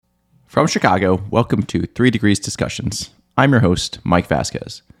From Chicago, welcome to 3 Degrees Discussions. I'm your host, Mike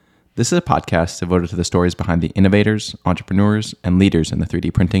Vasquez. This is a podcast devoted to the stories behind the innovators, entrepreneurs, and leaders in the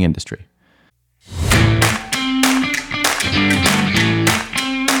 3D printing industry.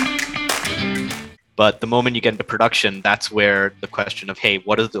 But the moment you get into production, that's where the question of, hey,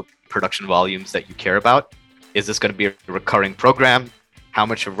 what are the production volumes that you care about? Is this going to be a recurring program? How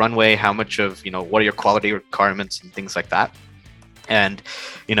much of runway? How much of, what are your quality requirements and things like that? And,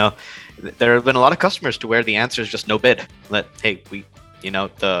 there have been a lot of customers to where the answer is just no bid. We've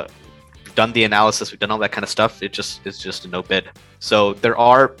done the analysis, we've done all that kind of stuff. It's just a no bid. So there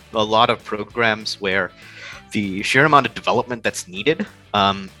are a lot of programs where the sheer amount of development that's needed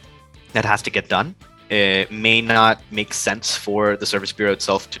that has to get done, it may not make sense for the Service Bureau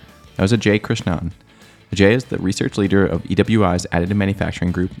itself to. That was Ajay Krishnan. Ajay is the research leader of EWI's additive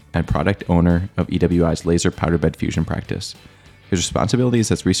manufacturing group and product owner of EWI's laser powder bed fusion practice. His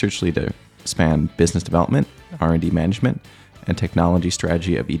responsibilities as research leader span business development, R&D management, and technology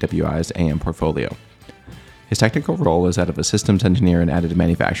strategy of EWI's AM portfolio. His technical role is that of a systems engineer in additive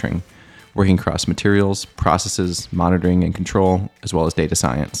manufacturing, working across materials, processes, monitoring and control, as well as data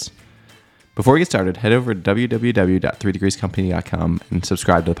science. Before we get started, head over to www.3degreescompany.com and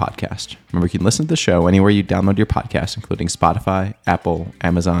subscribe to the podcast. Remember, you can listen to the show anywhere you download your podcast, including Spotify, Apple,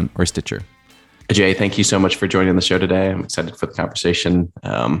 Amazon, or Stitcher. Ajay, thank you so much for joining the show today. I'm excited for the conversation.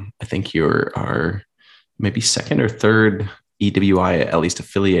 I think you're our maybe second or third EWI, at least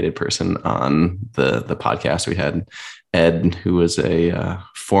affiliated person on the podcast. We had Ed, who was a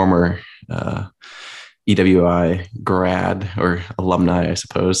former EWI grad or alumni, I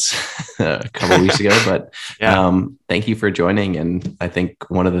suppose, a couple of weeks ago. But thank you for joining. And I think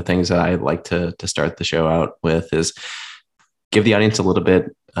one of the things that I like to start the show out with is give the audience a little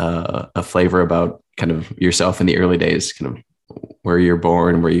bit a flavor about kind of yourself in the early days, kind of where you're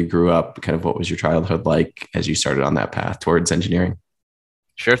born, where you grew up, kind of what was your childhood like as you started on that path towards engineering.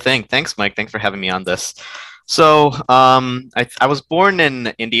 Sure thing. Thanks, Mike. Thanks for having me on this. So I was born in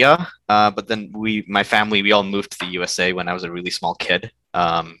India, but then my family, we all moved to the USA when I was a really small kid.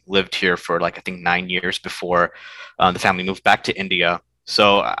 Lived here for I think 9 years before the family moved back to India.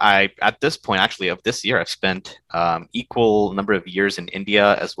 So at this point, actually, of this year, I've spent equal number of years in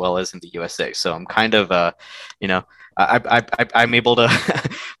India as well as in the USA. So I'm kind of, I'm able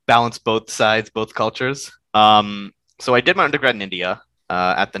to balance both sides, both cultures. So I did my undergrad in India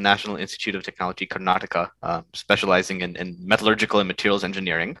at the National Institute of Technology, Karnataka, specializing in metallurgical and materials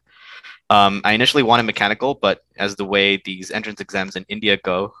engineering. I initially wanted mechanical, but as the way these entrance exams in India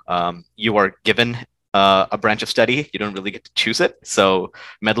go, you are given a branch of study. You don't really get to choose it. So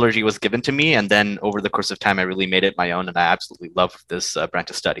metallurgy was given to me. And then over the course of time, I really made it my own. And I absolutely love this branch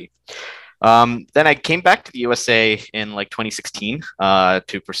of study. Then I came back to the USA in 2016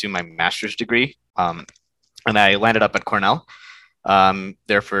 to pursue my master's degree. And I landed up at Cornell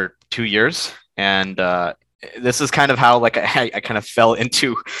there for 2 years. And this is kind of how I kind of fell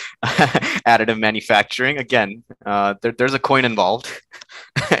into additive manufacturing. Again, there's a coin involved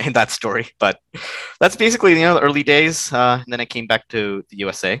in that story, but that's basically the early days. And then I came back to the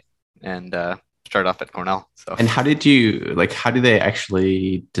USA and started off at Cornell. So. And how did they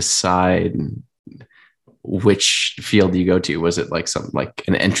actually decide which field you go to? Was it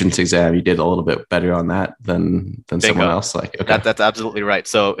an entrance exam? You did a little bit better on that than someone else. Okay. That's absolutely right.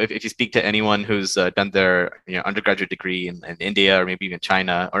 So if you speak to anyone who's done their undergraduate degree in India or maybe even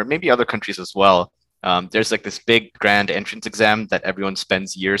China or maybe other countries as well, there's this big grand entrance exam that everyone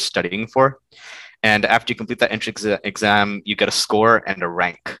spends years studying for. And after you complete that entrance exam, you get a score and a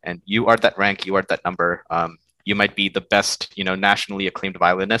rank. And you are that rank, you are that number. You might be the best, nationally acclaimed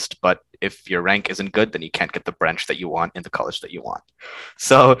violinist, but if your rank isn't good, then you can't get the branch that you want in the college that you want.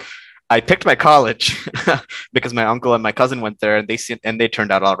 So I picked my college because my uncle and my cousin went there, and they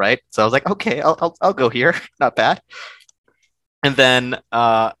turned out all right. So I was like, okay, I'll go here, not bad. And then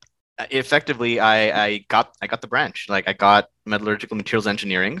effectively, I got the branch. I got metallurgical materials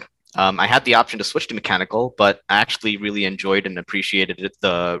engineering. I had the option to switch to mechanical, but I actually really enjoyed and appreciated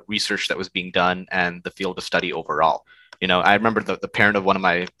the research that was being done and the field of study overall. I remember the parent of one of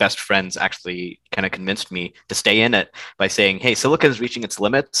my best friends actually kind of convinced me to stay in it by saying, hey, silicon is reaching its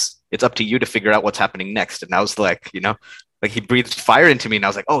limits. It's up to you to figure out what's happening next. And I was he breathed fire into me, and I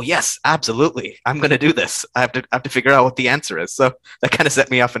was like, oh yes, absolutely. I'm going to do this. I have to figure out what the answer is. So that kind of set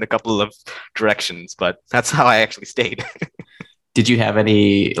me off in a couple of directions, but that's how I actually stayed. Did you have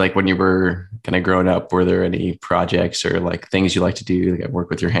any, when you were kind of growing up, were there any projects or things you like to do, work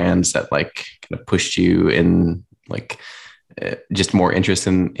with your hands that kind of pushed you in just more interest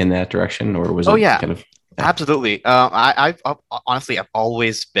in that direction? Or was kind of Absolutely. Honestly, I've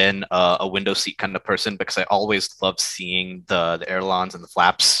always been a window seat kind of person because I always loved seeing the ailerons and the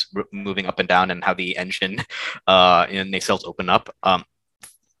flaps moving up and down and how the engine and nacelles open up.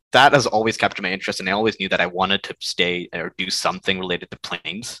 That has always captured my interest, and I always knew that I wanted to stay or do something related to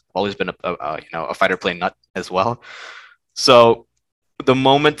planes. Always been a fighter plane nut as well. So the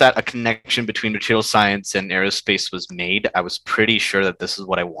moment that a connection between material science and aerospace was made, I was pretty sure that this is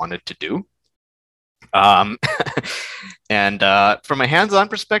what I wanted to do. Um, and from a hands-on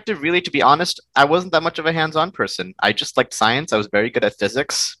perspective, really, to be honest, I wasn't that much of a hands-on person. I just liked science. I was very good at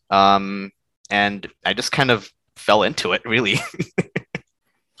physics, and I just kind of fell into it, really.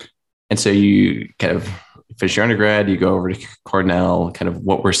 And so you kind of finish your undergrad, you go over to Cornell. Kind of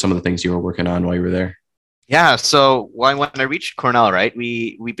what were some of the things you were working on while you were there? Yeah, so when I reached Cornell, right,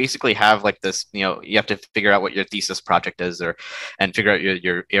 we basically have like this, you have to figure out what your thesis project is and figure out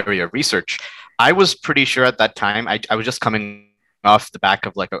your area of research. I was pretty sure at that time, I was just coming off the back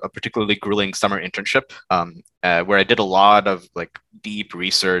of like a particularly grueling summer internship, where I did a lot of like deep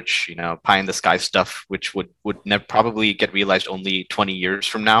research, pie in the sky stuff, which would never probably get realized only 20 years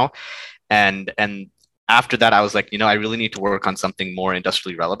from now. And after that, I was like, I really need to work on something more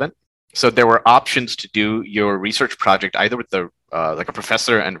industrially relevant. So there were options to do your research project either with the like a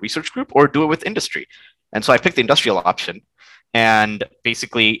professor and research group, or do it with industry. And so I picked the industrial option. And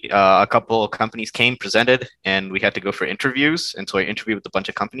basically, a couple of companies came, presented, and we had to go for interviews. And so I interviewed with a bunch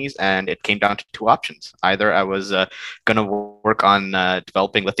of companies, and it came down to two options. Either I was going to work on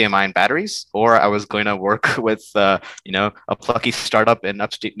developing lithium-ion batteries, or I was going to work with, a plucky startup in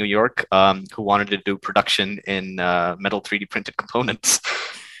upstate New York who wanted to do production in metal 3D printed components.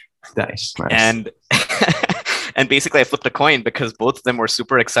 Nice, nice. And and basically, I flipped a coin because both of them were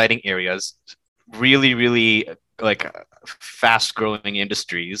super exciting areas, really, really like fast growing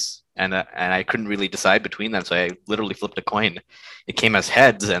industries, and I couldn't really decide between them, so I literally flipped a coin. It came as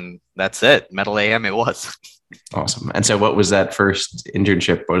heads, and that's it. Metal AM it was. Awesome. And so what was that first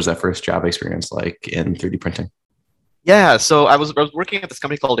internship? What was that first job experience like in 3D printing? Yeah, so I was working at this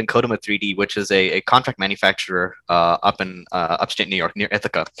company called Encodima 3D, which is a contract manufacturer up in upstate New York near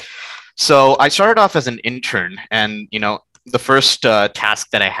Ithaca. So I started off as an intern, and the first task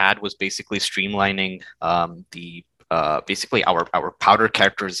that I had was basically streamlining the basically our powder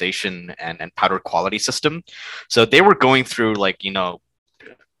characterization and powder quality system. So they were going through like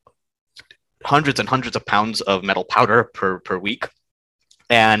hundreds and hundreds of pounds of metal powder per week.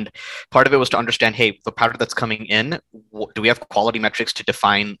 And part of it was to understand, hey, the powder that's coming in, do we have quality metrics to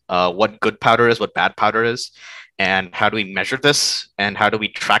define what good powder is, what bad powder is, and how do we measure this, and how do we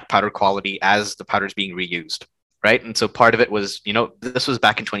track powder quality as the powder is being reused, right? And so part of it was, this was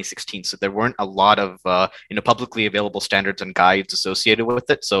back in 2016, so there weren't a lot of publicly available standards and guides associated with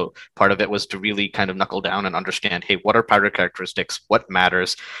it. So part of it was to really kind of knuckle down and understand, hey, what are powder characteristics, what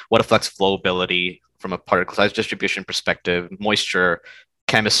matters, what affects flowability from a particle size distribution perspective, moisture,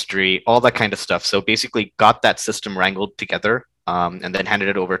 chemistry, all that kind of stuff. So basically got that system wrangled together, and then handed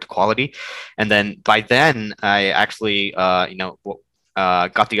it over to quality. And then by then I actually, got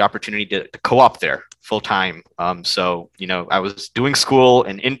the opportunity to co-op there full time. So, I was doing school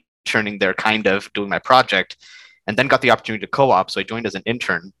and interning there, kind of doing my project, and then got the opportunity to co-op. So I joined as an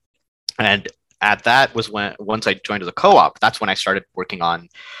intern. And at that was when, once I joined as a co-op, that's when I started working on,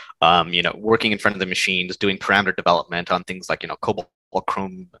 working in front of the machines, doing parameter development on things like, cobalt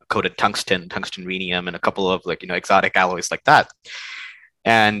chrome coated tungsten, tungsten rhenium, and a couple of like, exotic alloys like that.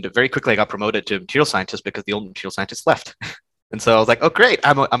 And very quickly I got promoted to material scientist because the old material scientist left. And so I was like, oh, great,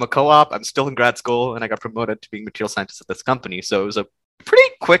 I'm a co-op, I'm still in grad school, and I got promoted to being material scientist at this company. So it was a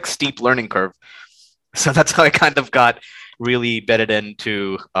pretty quick, steep learning curve. So that's how I kind of got really bedded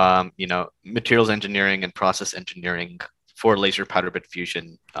into, materials engineering and process engineering for laser powder bed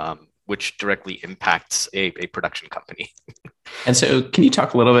fusion, which directly impacts a production company. And so can you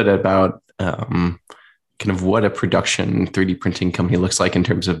talk a little bit about kind of what a production 3D printing company looks like in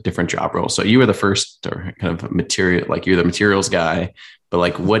terms of different job roles? So you were the first or kind of material, like you're the materials guy, but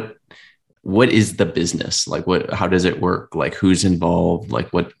like what is the business? Like how does it work? Like who's involved?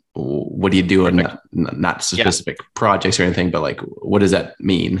 Like what do you do? And not specific projects or anything, but like, what does that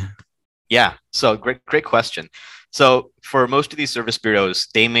mean? Yeah. So great question. So for most of these service bureaus,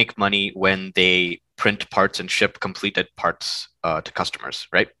 they make money when they print parts and ship completed parts to customers,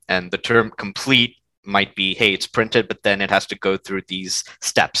 right? And the term complete might be, hey, it's printed, but then it has to go through these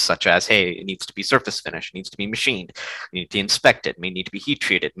steps, such as, hey, it needs to be surface finished, it needs to be machined, you need to inspect it, may need to be heat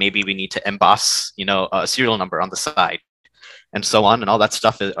treated, maybe we need to emboss, a serial number on the side, and so on. And all that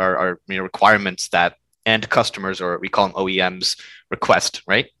stuff are requirements that end customers, or we call them OEMs, request,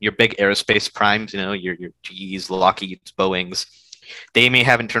 right? Your big aerospace primes, your GEs, Lockheeds, Boeings, they may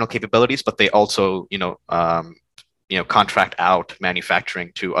have internal capabilities, but they also, contract out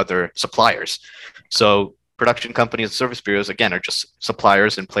manufacturing to other suppliers. So production companies and service bureaus, again, are just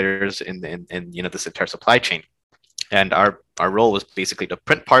suppliers and players in this entire supply chain. And our role was basically to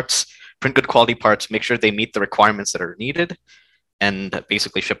print parts, print good quality parts, make sure they meet the requirements that are needed, and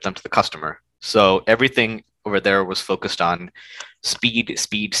basically ship them to the customer. So everything over there was focused on speed,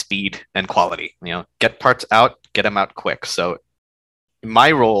 speed, speed, and quality. Get parts out, get them out quick. So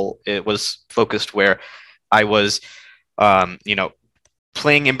my role, it was focused where I was,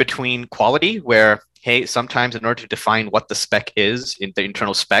 playing in between quality, where hey, sometimes in order to define what the spec is in the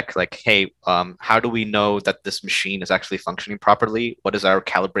internal spec, like, hey, how do we know that this machine is actually functioning properly? What is our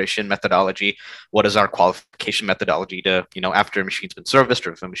calibration methodology? What is our qualification methodology to, after a machine's been serviced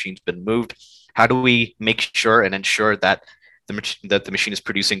or if a machine's been moved, how do we make sure and ensure that the machine is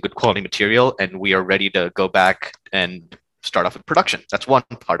producing good quality material and we are ready to go back and start off with production? That's one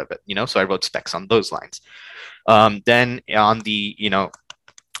part of it, so I wrote specs on those lines. Then on the,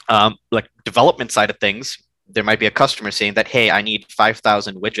 like development side of things, there might be a customer saying that, hey, I need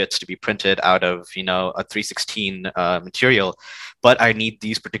 5,000 widgets to be printed out of, a 316 material, but I need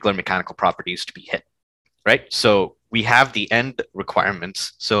these particular mechanical properties to be hit, right? So we have the end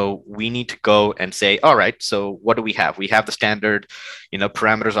requirements. So we need to go and say, all right, so what do we have? We have the standard,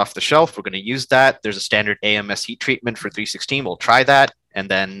 parameters off the shelf. We're going to use that. There's a standard AMS heat treatment for 316. We'll try that. And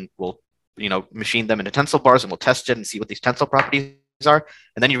then we'll, machine them into tensile bars and we'll test it and see what these tensile properties are.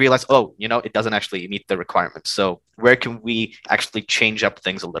 And then you realize, oh, it doesn't actually meet the requirements. So where can we actually change up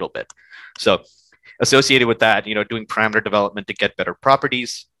things a little bit? So associated with that, doing parameter development to get better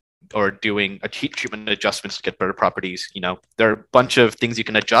properties, or doing a heat treatment adjustments to get better properties. There are a bunch of things you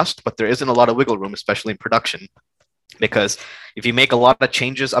can adjust, but there isn't a lot of wiggle room, especially in production, because if you make a lot of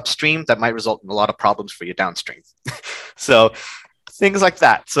changes upstream, that might result in a lot of problems for you downstream. So things like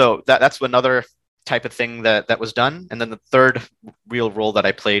that. So that's another type of thing that was done. And then the third real role that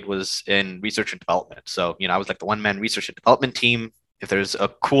I played was in research and development. So, I was like the one-man research and development team. If there's a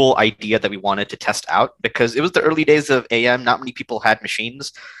cool idea that we wanted to test out, because it was the early days of AM, not many people had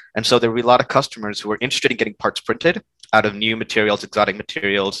machines. And so there were a lot of customers who were interested in getting parts printed out of new materials, exotic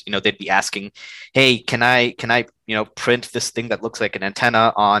materials. They'd be asking, hey, can I print this thing that looks like an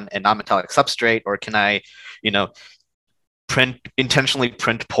antenna on a non-metallic substrate? Or can I, intentionally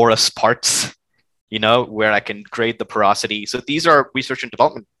print porous parts, where I can grade the porosity? So these are research and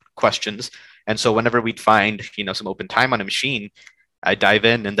development questions. And so whenever we'd find, some open time on a machine, I dive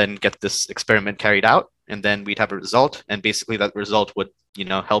in and then get this experiment carried out, and then we'd have a result. And basically that result would,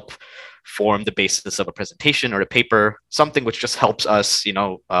 help form the basis of a presentation or a paper, something which just helps us,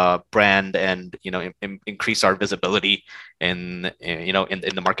 brand and, increase our visibility in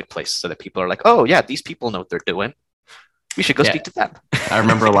the marketplace, so that people are like, oh yeah, these people know what they're doing. We should go speak to them. I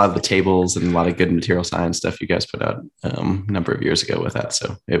remember a lot of the tables and a lot of good material science stuff you guys put out a number of years ago with that.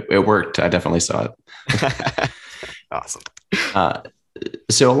 So it worked. I definitely saw it. Awesome.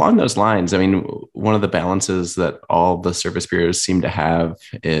 So along those lines, I mean, one of the balances that all the service bureaus seem to have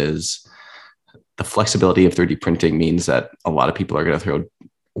is the flexibility of 3D printing means that a lot of people are going to throw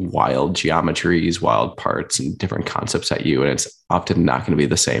wild geometries, wild parts, and different concepts at you. And it's often not going to be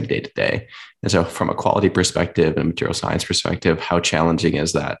the same day to day. And so from a quality perspective and material science perspective, how challenging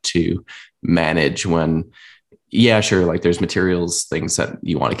is that to manage when, yeah, sure, like there's materials, things that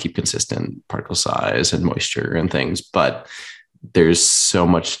you want to keep consistent, particle size and moisture and things, but there's so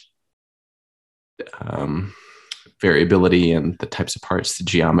much variability in the types of parts, the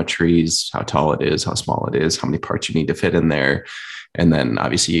geometries, how tall it is, how small it is, how many parts you need to fit in there. And then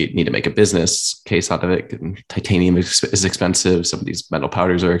obviously you need to make a business case out of it. And titanium is expensive. Some of these metal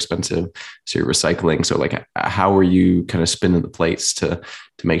powders are expensive. So you're recycling. So like, how are you kind of spinning the plates to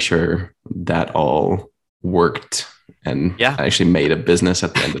make sure that all worked and actually made a business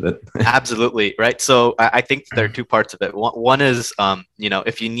at the end of it? Absolutely. Right. So I think there are two parts of it. One is,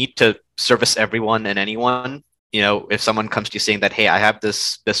 if you need to service everyone and anyone, if someone comes to you saying that, hey, I have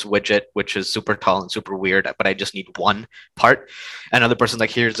this widget, which is super tall and super weird, but I just need one part. Another person's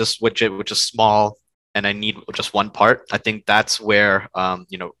like, here's this widget, which is small, and I need just one part. I think that's where,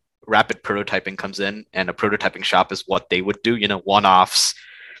 rapid prototyping comes in, and a prototyping shop is what they would do, one-offs.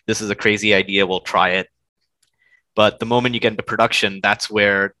 This is a crazy idea. We'll try it. But the moment you get into production, that's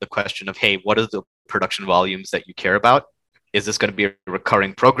where the question of, hey, what are the production volumes that you care about? Is this going to be a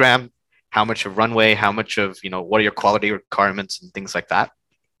recurring program? How much of runway, how much of, what are your quality requirements and things like that?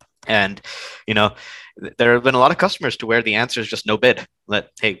 And, there have been a lot of customers to where the answer is just no bid.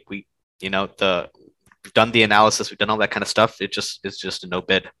 Hey, the we've done the analysis, we've done all that kind of stuff. It's just a no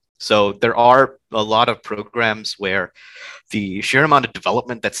bid. So there are a lot of programs where the sheer amount of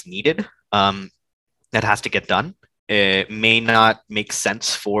development that's needed, that has to get done, it may not make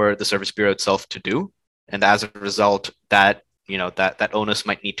sense for the service bureau itself to do, and as a result, that onus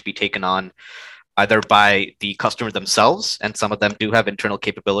might need to be taken on either by the customer themselves, and some of them do have internal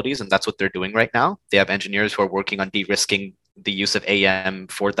capabilities, and that's what they're doing right now. They have engineers who are working on de-risking the use of AM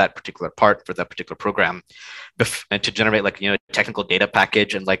for that particular part, for that particular program, and to generate a technical data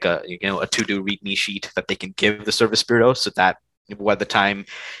package and like a to-do README sheet that they can give the service bureau, so that by the time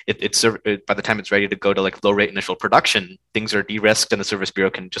it's ready to go to like low rate initial production, things are de-risked and the service bureau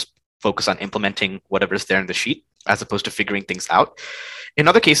can just focus on implementing whatever's there in the sheet as opposed to figuring things out. In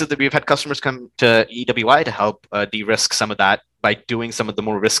other cases, that we've had customers come to EWI to help de-risk some of that by doing some of the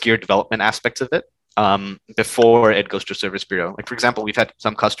more riskier development aspects of it before it goes to service bureau. Like, for example, we've had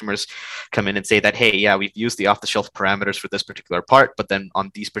some customers come in and say that, hey, yeah, we've used the off-the-shelf parameters for this particular part, but then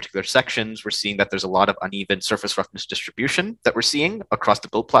on these particular sections, we're seeing that there's a lot of uneven surface roughness distribution that we're seeing across the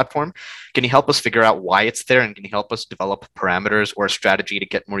build platform. Can you help us figure out why it's there? And can you help us develop parameters or a strategy to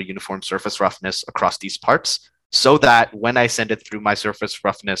get more uniform surface roughness across these parts, so that when I send it through my surface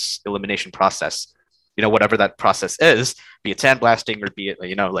roughness elimination process, whatever that process is, be it sandblasting or be it,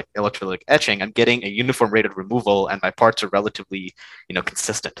 like electrolytic etching, I'm getting a uniform rate of removal and my parts are relatively,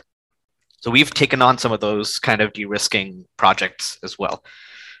 consistent. So we've taken on some of those kind of de-risking projects as well.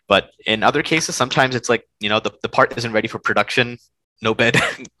 But in other cases, sometimes it's like, the part isn't ready for production, no bid,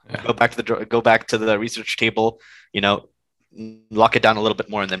 yeah. go back to the research table, lock it down a little bit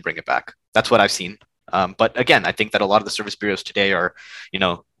more and then bring it back. That's what I've seen. But again, I think that a lot of the service bureaus today are,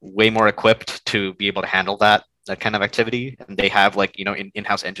 way more equipped to be able to handle that kind of activity, and they have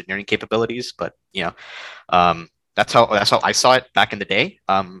in-house engineering capabilities. But that's how I saw it back in the day.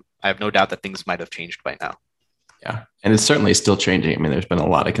 I have no doubt that things might have changed by now. Yeah, and it's certainly still changing. I mean, there's been a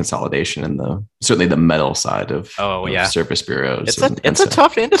lot of consolidation in certainly the metal side of service bureaus. It's a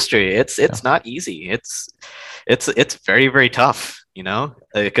tough industry. It's not easy. It's very, very tough.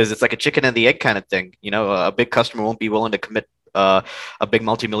 Because it's like a chicken and the egg kind of thing. A big customer won't be willing to commit a big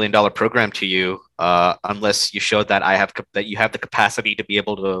multi-million-dollar program to you unless you show that you have the capacity to be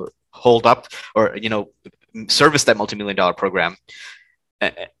able to hold up or service that multi-million-dollar program.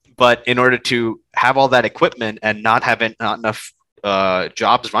 But in order to have all that equipment and not enough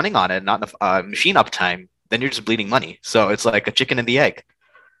jobs running on it, not enough machine uptime, then you're just bleeding money. So it's like a chicken and the egg.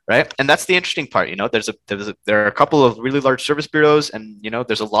 Right. And that's the interesting part. There are a couple of really large service bureaus and,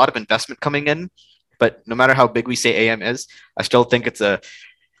 there's a lot of investment coming in. But no matter how big we say AM is, I still think it's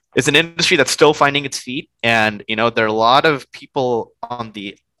an industry that's still finding its feet. And, there are a lot of people on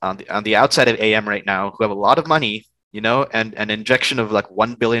the outside of AM right now who have a lot of money, and an injection of like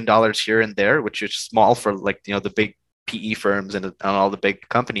 $1 billion here and there, which is small for the big PE firms and all the big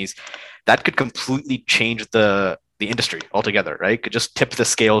companies, that could completely change the industry altogether, right? Could just tip the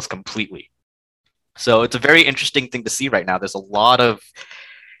scales completely. So it's a very interesting thing to see right now. There's a lot of,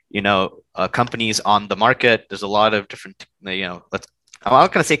 companies on the market. There's a lot of different, I'm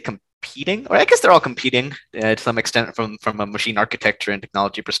not going to say competing, or I guess they're all competing to some extent from a machine architecture and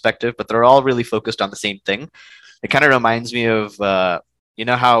technology perspective, but they're all really focused on the same thing. It kind of reminds me of,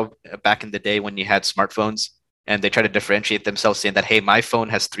 how back in the day when you had smartphones, and they try to differentiate themselves saying that, hey, my phone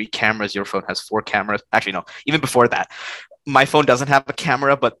has 3 cameras, your phone has 4 cameras. Actually, no, even before that, my phone doesn't have a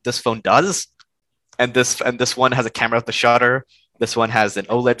camera, but this phone does. And this one has a camera with the shutter. This one has an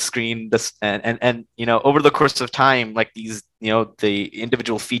OLED screen. And over the course of time, like these, the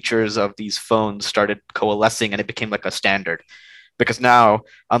individual features of these phones started coalescing and it became like a standard. Because now,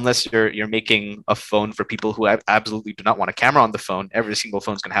 unless you're making a phone for people who absolutely do not want a camera on the phone, every single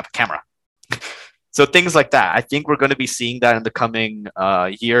phone is going to have a camera. So things like that. I think we're going to be seeing that in the coming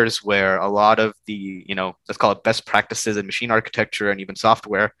years, where a lot of the, let's call it best practices in machine architecture and even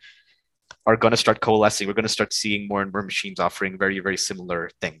software are going to start coalescing. We're going to start seeing more and more machines offering very, very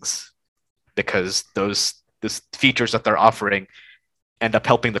similar things, because those features that they're offering end up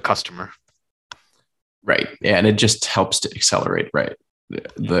helping the customer. Right. Yeah, and it just helps to accelerate, right?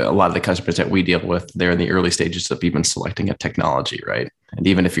 A lot of the customers that we deal with, they're in the early stages of even selecting a technology, right? And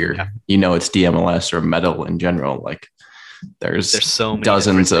even if it's DMLS or metal in general, like there's so many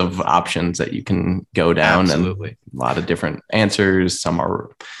dozens of options that you can go down. Absolutely. And a lot of different answers. Some are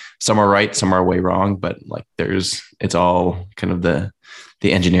right, some are way wrong, but like it's all kind of the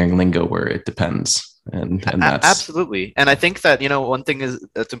engineering lingo where it depends. And that's absolutely. And I think that, one thing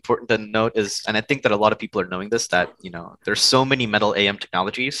that's important to note is, and I think that a lot of people are knowing this, that, there's so many metal AM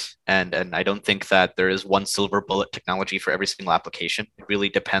technologies, and I don't think that there is one silver bullet technology for every single application. It really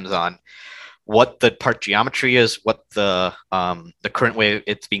depends on what the part geometry is, what the current way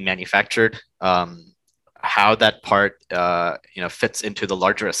it's being manufactured, how that part fits into the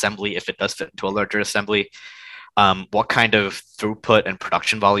larger assembly, if it does fit into a larger assembly, what kind of throughput and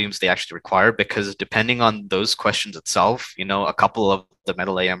production volumes they actually require, because depending on those questions itself, a couple of the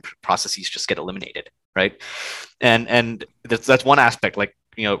metal AM processes just get eliminated, right? And that's one aspect, like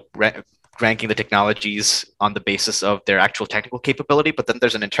ranking the technologies on the basis of their actual technical capability. But then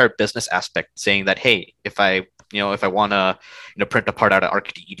there's an entire business aspect saying that, hey, if I want to print a part out of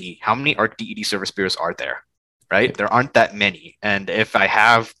ArcDED, how many ArcDED service bureaus are there? Right? There aren't that many. And if I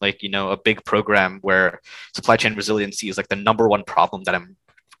have a big program where supply chain resiliency is like the number one problem that I'm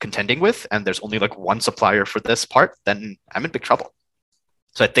contending with, and there's only like one supplier for this part, then I'm in big trouble.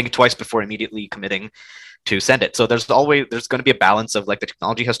 So I think twice before immediately committing to send it. So there's going to be a balance of like the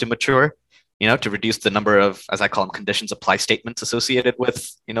technology has to mature, to reduce the number of, as I call them, conditions apply statements associated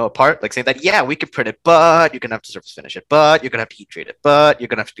with, a part, like saying that, yeah, we can print it, but you're going to have to surface finish it, but you're going to have to heat treat it, but you're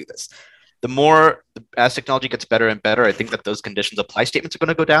going to have to do this. As technology gets better and better, I think that those conditions apply statements are going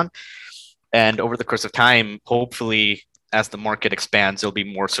to go down. And over the course of time, hopefully, as the market expands, there'll be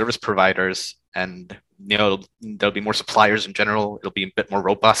more service providers and, there'll be more suppliers in general. It'll be a bit more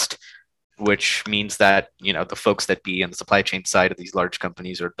robust, which means that, the folks that be on the supply chain side of these large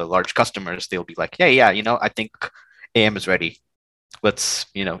companies or the large customers, they'll be like, yeah, I think AM is ready. Let's,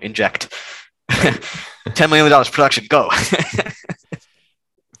 inject $10 million production, go.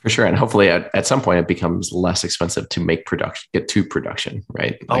 For sure. And hopefully at some point it becomes less expensive to get to production,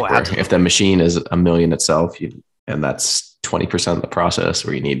 right? Absolutely. If the machine is $1 million itself, and that's 20% of the process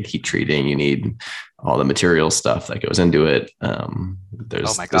where you need heat treating, you need all the material stuff that goes into it.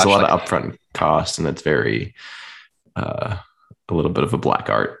 There's a lot of upfront costs, and it's very a little bit of a black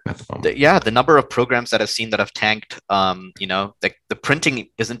art at the moment. The number of programs that I've seen that have tanked, like the printing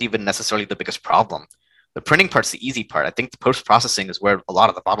isn't even necessarily the biggest problem. The printing part's the easy part. I think the post-processing is where a lot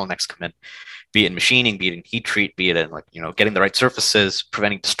of the bottlenecks come in, be it in machining, be it in heat treat, be it in getting the right surfaces,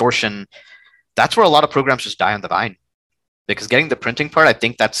 preventing distortion. That's where a lot of programs just die on the vine. Because getting the printing part, I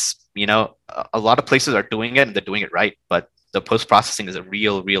think that's, a lot of places are doing it and they're doing it right, but the post-processing is a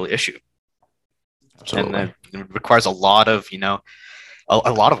real issue. Absolutely. And it requires a lot of,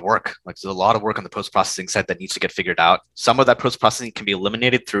 a lot of work. Like there's a lot of work on the post-processing side that needs to get figured out. Some of that post-processing can be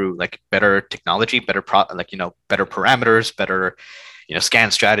eliminated through like better technology, better parameters, better,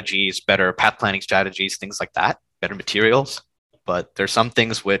 scan strategies, better path planning strategies, things like that, better materials. But there's some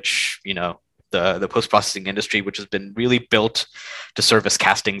things which, the post-processing industry, which has been really built to service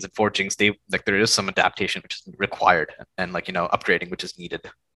castings and forgings, there is some adaptation which is required and upgrading which is needed.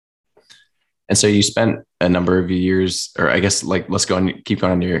 And so you spent a number of years, or I guess let's go and keep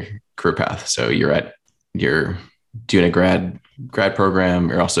going on your career path. So you're doing a grad program.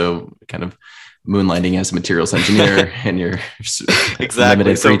 You're also kind of moonlighting as a materials engineer in your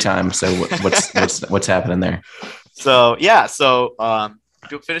limited free time. So what's happening there? So yeah,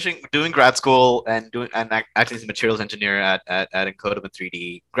 doing grad school and acting as a materials engineer at Encodement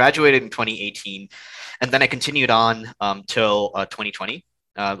 3D. Graduated in 2018, and then I continued on till 2020.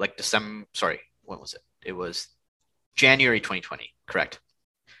 When was it? It was January 2020, correct.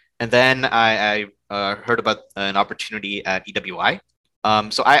 And then I heard about an opportunity at EWI.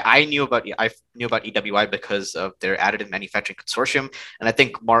 So I knew about EWI because of their additive manufacturing consortium, and I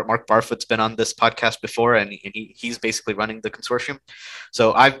think Mark Barfoot's been on this podcast before, and he's basically running the consortium.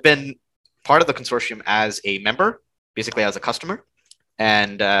 So I've been part of the consortium as a member, basically as a customer,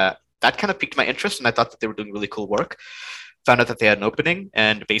 and that kind of piqued my interest, and I thought that they were doing really cool work. Found out that they had an opening,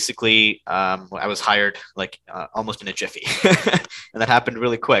 and basically I was hired almost in a jiffy. And that happened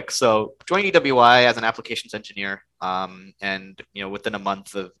really quick. So joined EWI as an applications engineer, and within a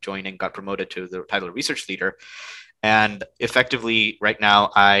month of joining, got promoted to the title of research leader. And effectively right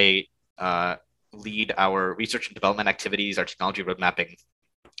now I lead our research and development activities, our technology road mapping,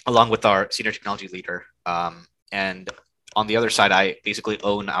 along with our senior technology leader. And on the other side, I basically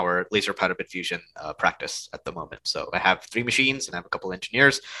own our laser powder bed fusion practice at the moment. So I have 3 machines and I have a couple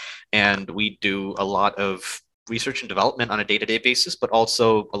engineers, and we do a lot of research and development on a day-to-day basis, but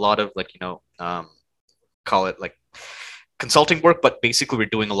also a lot of call it like consulting work. But basically, we're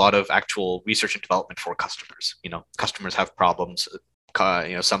doing a lot of actual research and development for customers. Customers have problems.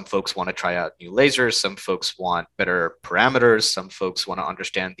 Some folks want to try out new lasers. Some folks want better parameters. Some folks want to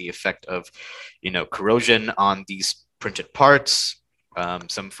understand the effect of, corrosion on these printed parts.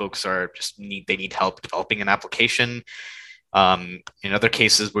 Some folks need help developing an application. In other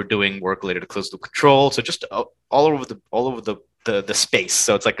cases, we're doing work related to closed loop control. So just all over the space.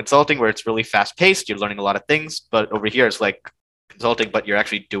 So it's like consulting where it's really fast paced. You're learning a lot of things, but over here it's like consulting, but you're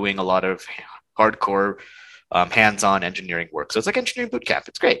actually doing a lot of hardcore hands-on engineering work. So it's like engineering boot camp.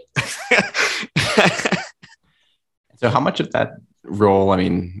 It's great. So how much of that role, I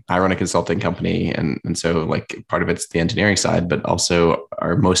mean, I run a consulting company and so like part of it's the engineering side, but also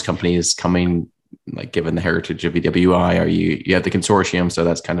are most companies coming, like given the heritage of EWI, are you have the consortium, so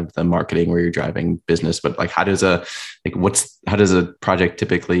that's kind of the marketing where you're driving business, but like how does a project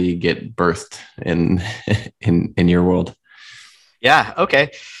typically get birthed in in your world? Yeah.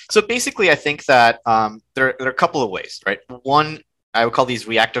 Okay. So basically, I think that there are a couple of ways, right? One, I would call these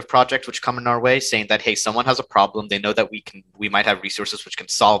reactive projects, which come in our way, saying that hey, someone has a problem, they know that we might have resources which can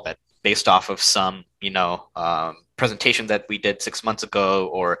solve it based off of some presentation that we did 6 months ago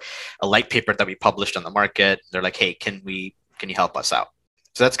or a light paper that we published on the market. They're like, hey, can you help us out?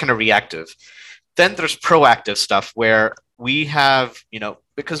 So that's kind of reactive. Then there's proactive stuff where we have,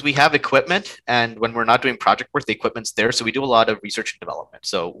 because we have equipment, and when we're not doing project work, the equipment's there. So we do a lot of research and development.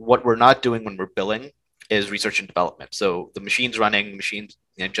 So what we're not doing when we're billing is research and development. So the machine's running,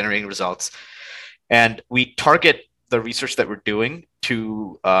 generating results. And we target the research that we're doing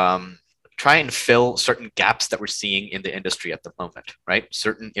to try and fill certain gaps that we're seeing in the industry at the moment, right?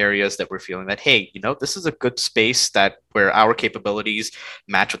 Certain areas that we're feeling that, hey, this is a good space that where our capabilities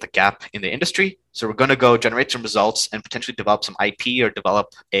match with the gap in the industry. So we're going to go generate some results and potentially develop some IP or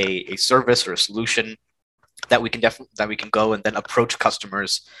develop a service or a solution that we can go and then approach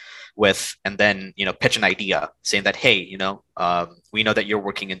customers with, and then pitch an idea saying that hey, we know that you're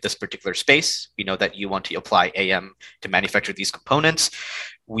working in this particular space. We know that you want to apply AM to manufacture these components.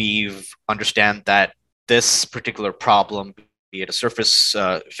 We've understand that this particular problem, be it a surface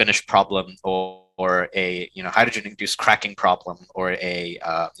finish problem or a hydrogen induced cracking problem or a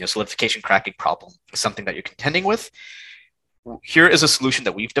solidification cracking problem, is something that you're contending with. Here is a solution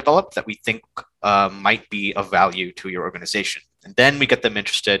that we've developed that we think might be of value to your organization. And then we get them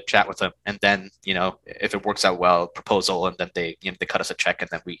interested, chat with them, and then if it works out well, proposal, and then they cut us a check,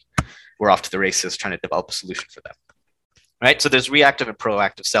 and then we're off to the races trying to develop a solution for them. Right. So there's reactive and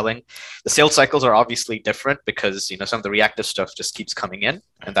proactive selling. The sales cycles are obviously different because some of the reactive stuff just keeps coming in,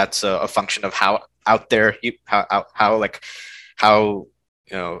 and that's a function of how out there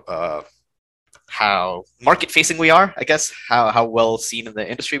how market facing we are, I guess, how well seen in the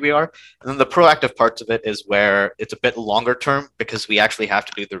industry we are. And then the proactive parts of it is where it's a bit longer term because we actually have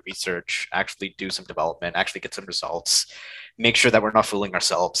to do the research, actually do some development, actually get some results, make sure that we're not fooling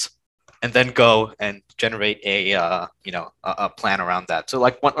ourselves, and then go and generate a plan around that. So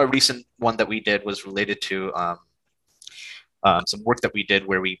like a recent one that we did was related to some work that we did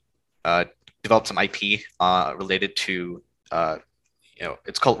where we developed some IP related to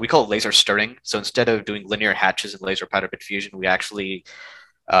we call it laser stirring. So instead of doing linear hatches in laser powder bed fusion, we actually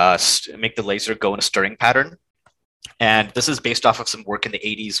make the laser go in a stirring pattern. And this is based off of some work in the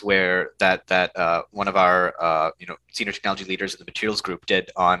 80s where that one of our senior technology leaders in the materials group did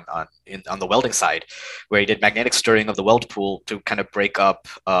on the welding side, where he did magnetic stirring of the weld pool to kind of break up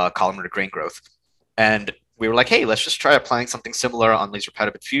columnar grain growth. And we were like, hey, let's just try applying something similar on laser powder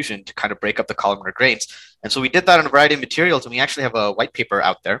bed fusion to kind of break up the columnar grains. And so we did that on a variety of materials, and we actually have a white paper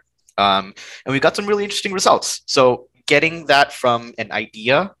out there. And we got some really interesting results. So getting that from an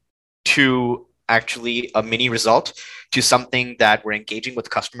idea to actually a mini result to something that we're engaging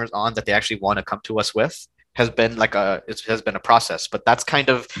with customers on that they actually want to come to us with has been a process. But that's kind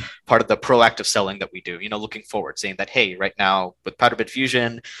of part of the proactive selling that we do, looking forward, saying that, hey, right now with powder bed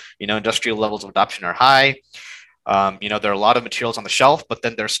fusion, industrial levels of adoption are high. There are a lot of materials on the shelf, but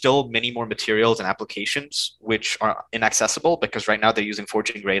then there's still many more materials and applications which are inaccessible because right now they're using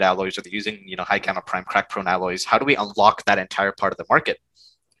forging grade alloys or they're using, high gamma prime crack prone alloys. How do we unlock that entire part of the market?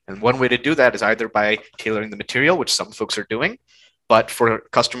 And one way to do that is either by tailoring the material, which some folks are doing, but for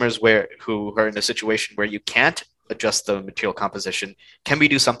customers who are in a situation where you can't adjust the material composition, can we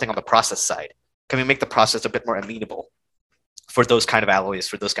do something on the process side? Can we make the process a bit more amenable for those kind of alloys,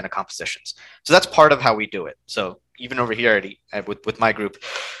 for those kind of compositions? So that's part of how we do it. So even over here with my group,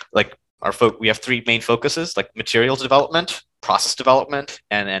 like we have three main focuses, like materials development, process development,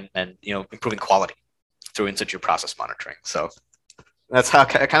 and improving quality through in situ process monitoring. So that's how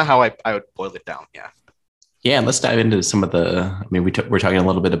I would boil it down. Yeah. Yeah, and let's dive into some of we're talking a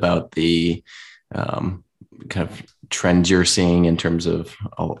little bit about the kind of trends you're seeing in terms of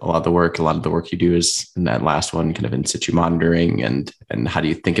a lot of the work you do is in that last one, kind of in situ monitoring, and how do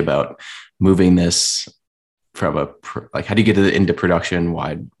you think about moving this from how do you get it into production,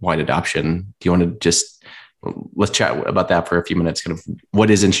 wide adoption? Do you want to just, let's chat about that for a few minutes, kind of what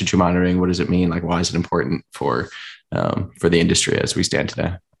is in situ monitoring? What does it mean? Like, why is it important for the industry as we stand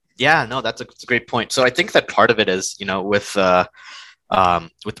today? Yeah, no, that's a great point. So I think that part of it is, with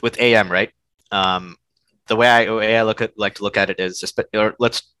AM, right? Um, the way I like to look at it is just, or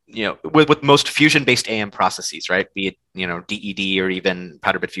let's, with most fusion-based AM processes, right? Be it, DED or even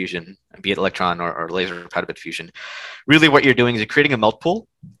powder bed fusion, be it electron or laser powder bed fusion. Really, what you're doing is you're creating a melt pool,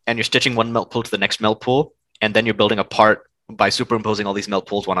 and you're stitching one melt pool to the next melt pool, and then you're building a part by superimposing all these melt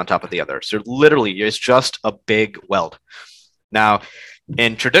pools one on top of the other. So literally, it's just a big weld. Now,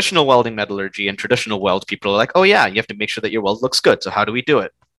 in traditional welding metallurgy and traditional welds, people are like, oh yeah, you have to make sure that your weld looks good. So how do we do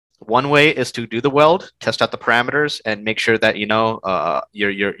it? One way is to do the weld, test out the parameters, and make sure that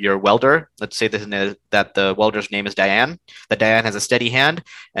your welder. Let's say that the welder's name is Diane. That Diane has a steady hand,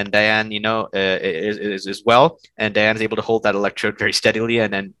 and Diane, is well, and Diane is able to hold that electrode very steadily,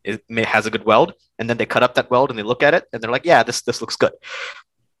 and then it has a good weld. And then they cut up that weld and they look at it, and they're like, yeah, this looks good.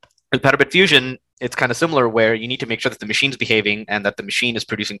 With powder bed fusion, it's kind of similar where you need to make sure that the machine's behaving and that the machine is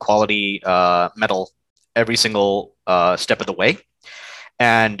producing quality metal every single step of the way.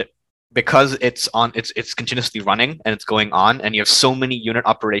 And because it's continuously running and it's going on, and you have so many unit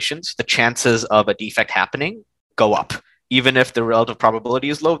operations, the chances of a defect happening go up. Even if the relative probability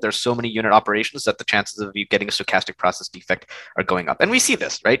is low, there's so many unit operations that the chances of you getting a stochastic process defect are going up. And we see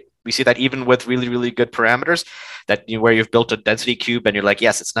this, right? We see that even with really, really good parameters, that where you've built a density cube and you're like,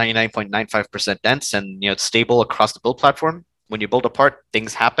 yes, it's 99.95% dense and it's stable across the build platform. When you build a part,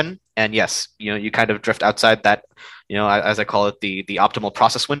 things happen, and yes, you kind of drift outside that, as I call it, the optimal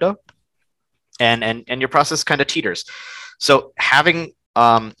process window, and your process kind of teeters. So having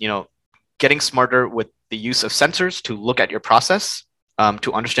getting smarter with the use of sensors to look at your process,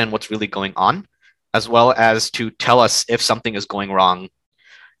 to understand what's really going on, as well as to tell us if something is going wrong,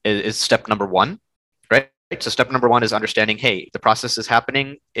 is step number one, right? So step number one is understanding, hey, the process is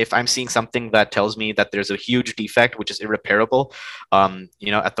happening. If I'm seeing something that tells me that there's a huge defect, which is irreparable, at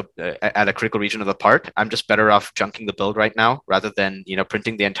a critical region of the part, I'm just better off junking the build right now rather than,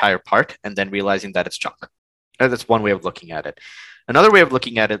 printing the entire part and then realizing that it's junk. That's one way of looking at it. Another way of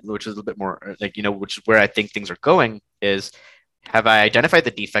looking at it, which is a little bit more like, which is where I think things are going, is have I identified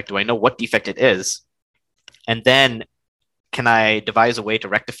the defect? Do I know what defect it is? And then can I devise a way to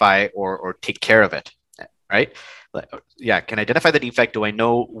rectify or take care of it? Right? Yeah, can I identify the defect? Do I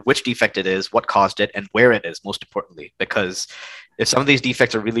know which defect it is, what caused it, and where it is, most importantly? Because if some of these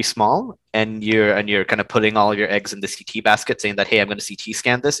defects are really small and you're kind of putting all of your eggs in the CT basket saying that, hey, I'm going to CT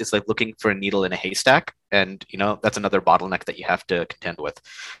scan this, it's like looking for a needle in a haystack. And that's another bottleneck that you have to contend with.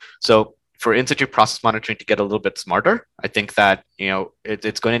 So for in situ process monitoring to get a little bit smarter, I think that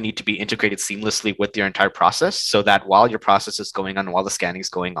it's going to need to be integrated seamlessly with your entire process, so that while your process is going on, while the scanning is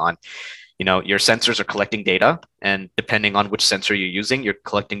going on, your sensors are collecting data, and depending on which sensor you're using, you're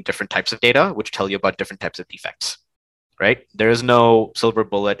collecting different types of data, which tell you about different types of defects, right? There is no silver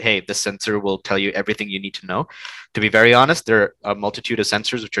bullet, hey, this sensor will tell you everything you need to know. To be very honest, there are a multitude of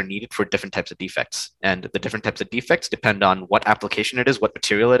sensors which are needed for different types of defects. And the different types of defects depend on what application it is, what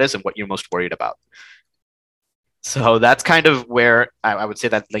material it is, and what you're most worried about. So that's kind of where I would say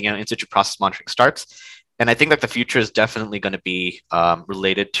that in situ process monitoring starts. And I think that the future is definitely going to be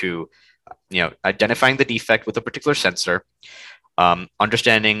related to identifying the defect with a particular sensor,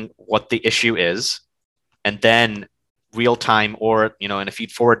 understanding what the issue is, and then real time or in a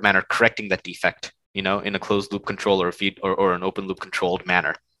feed forward manner correcting that defect, in a closed loop control or a feed or an open loop controlled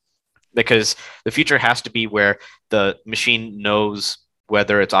manner. Because the future has to be where the machine knows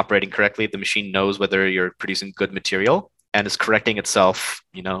whether it's operating correctly, the machine knows whether you're producing good material, and is correcting itself,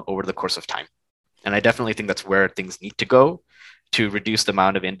 over the course of time. And I definitely think that's where things need to go, to reduce the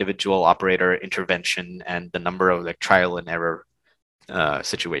amount of individual operator intervention and the number of trial and error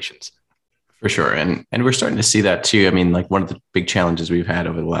situations. For sure. And we're starting to see that too. I mean, one of the big challenges we've had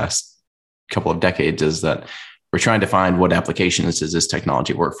over the last couple of decades is that we're trying to find what applications does this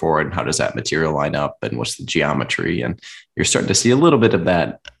technology work for, and how does that material line up, and what's the geometry. And you're starting to see a little bit of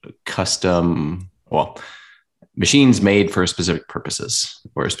that custom, machines made for specific purposes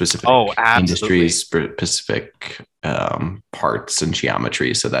or specific industries, specific parts and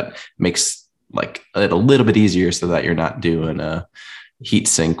geometry. So that makes it a little bit easier, so that you're not doing a heat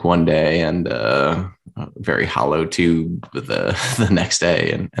sink one day and a very hollow tube the next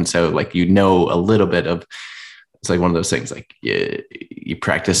day. And so a little bit of, it's one of those things, you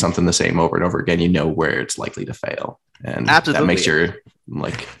practice something the same over and over again, where it's likely to fail. And Absolutely. That makes your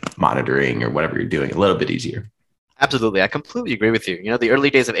monitoring or whatever you're doing a little bit easier. Absolutely. I completely agree with you. The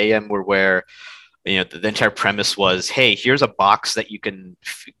early days of AM were where, the entire premise was, hey, here's a box that you can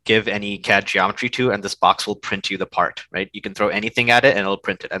give any CAD geometry to, and this box will print you the part, right? You can throw anything at it and it'll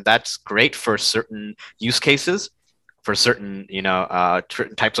print it. And that's great for certain use cases. for certain,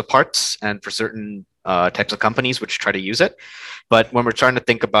 certain types of parts and for certain types of companies which try to use it. But when we're trying to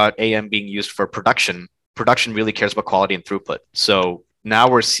think about AM being used for production, production really cares about quality and throughput. So now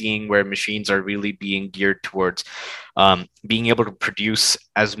we're seeing where machines are really being geared towards being able to produce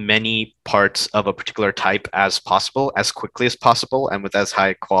as many parts of a particular type as possible, as quickly as possible, and with as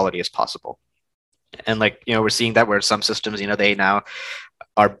high quality as possible. And we're seeing that where some systems, they now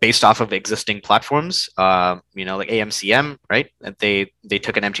are based off of existing platforms, like AMCM, right? And they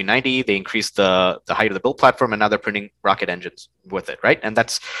took an MG90, they increased the height of the build platform, and now they're printing rocket engines with it, right? And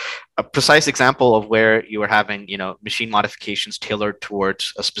that's a precise example of where you are having, machine modifications tailored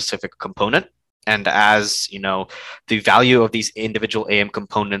towards a specific component. And as the value of these individual AM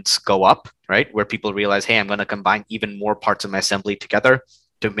components go up, right, where people realize, hey, I'm going to combine even more parts of my assembly together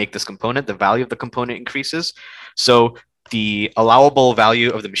to make this component, the value of the component increases. So the allowable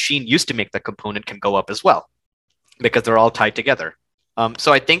value of the machine used to make that component can go up as well because they're all tied together.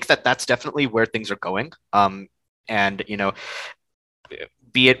 So I think that that's definitely where things are going. And,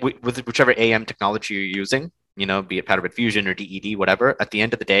 be it with whichever AM technology you're using, be it powder bed fusion or DED, whatever, at the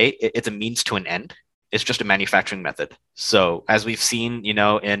end of the day, it's a means to an end. It's just a manufacturing method. So as we've seen,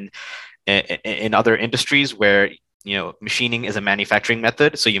 in other industries where machining is a manufacturing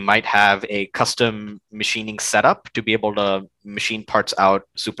method. So you might have a custom machining setup to be able to machine parts out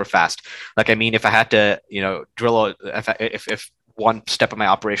super fast. If I had to, drill, if one step of my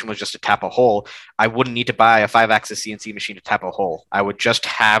operation was just to tap a hole, I wouldn't need to buy a 5-axis CNC machine to tap a hole. I would just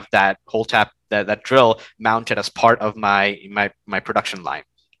have that hole tap, that drill mounted as part of my production line.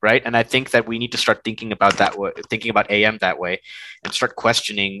 Right. And I think that we need to start thinking about thinking about AM that way and start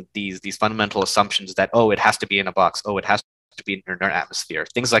questioning these fundamental assumptions that, it has to be in a box. It has to be in our atmosphere,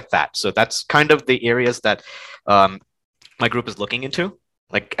 things like that. So that's kind of the areas that my group is looking into,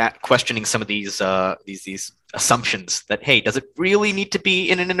 questioning some of these assumptions that, hey, does it really need to be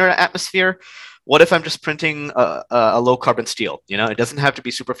in an inner atmosphere? What if I'm just printing a low carbon steel? It doesn't have to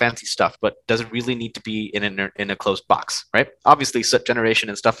be super fancy stuff, but does it really need to be in a closed box, right? Obviously, set generation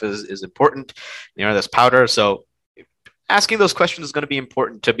and stuff is important. There's powder. So asking those questions is going to be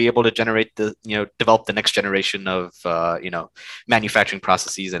important to be able to generate develop the next generation of, manufacturing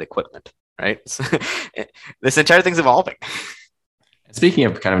processes and equipment, right? This entire thing's evolving. Speaking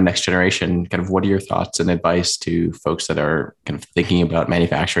of kind of next generation, kind of what are your thoughts and advice to folks that are kind of thinking about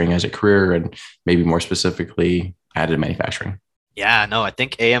manufacturing as a career and maybe more specifically additive manufacturing? Yeah, no, I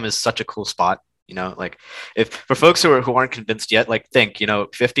think AM is such a cool spot. If for folks who aren't convinced yet, think,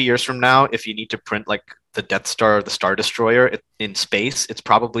 50 years from now, if you need to print the Death Star or the Star Destroyer in space, it's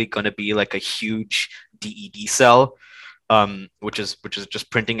probably going to be a huge DED cell. Which is just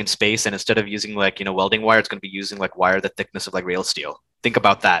printing in space, and instead of using welding wire, it's going to be using wire the thickness of rail steel. Think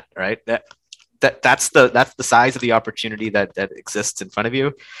about that, right? That's the size of the opportunity that exists in front of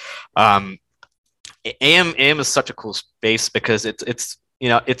you. AM is such a cool space because it's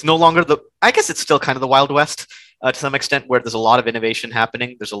no longer I guess it's still kind of the Wild West to some extent, where there's a lot of innovation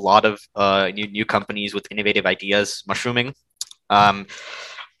happening. There's a lot of new companies with innovative ideas mushrooming.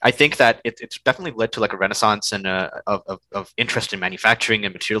 I think that it's definitely led to a renaissance and of interest in manufacturing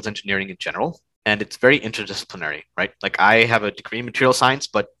and materials engineering in general. And it's very interdisciplinary, right? I have a degree in material science,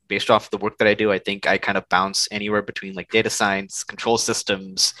 but based off the work that I do, I think I kind of bounce anywhere between data science, control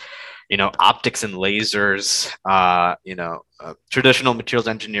systems, optics and lasers, traditional materials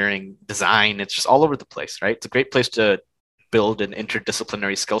engineering, design. It's just all over the place, right? It's a great place to build an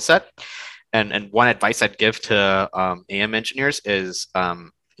interdisciplinary skill set. And one advice I'd give to AM engineers is,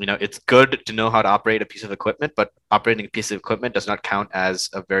 it's good to know how to operate a piece of equipment, but operating a piece of equipment does not count as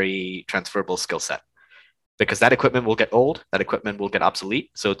a very transferable skill set because that equipment will get old, that equipment will get obsolete.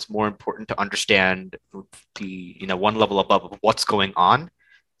 So it's more important to understand the, one level above of what's going on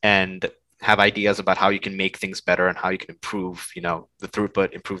and have ideas about how you can make things better and how you can improve, the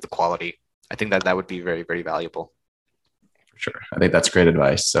throughput, improve the quality. I think that would be very, very valuable. For sure. I think that's great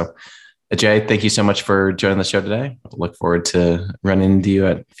advice. So Ajay, thank you so much for joining the show today. I look forward to running into you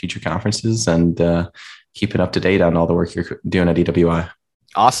at future conferences and keeping up to date on all the work you're doing at EWI.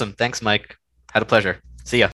 Awesome. Thanks, Mike. Had a pleasure. See ya.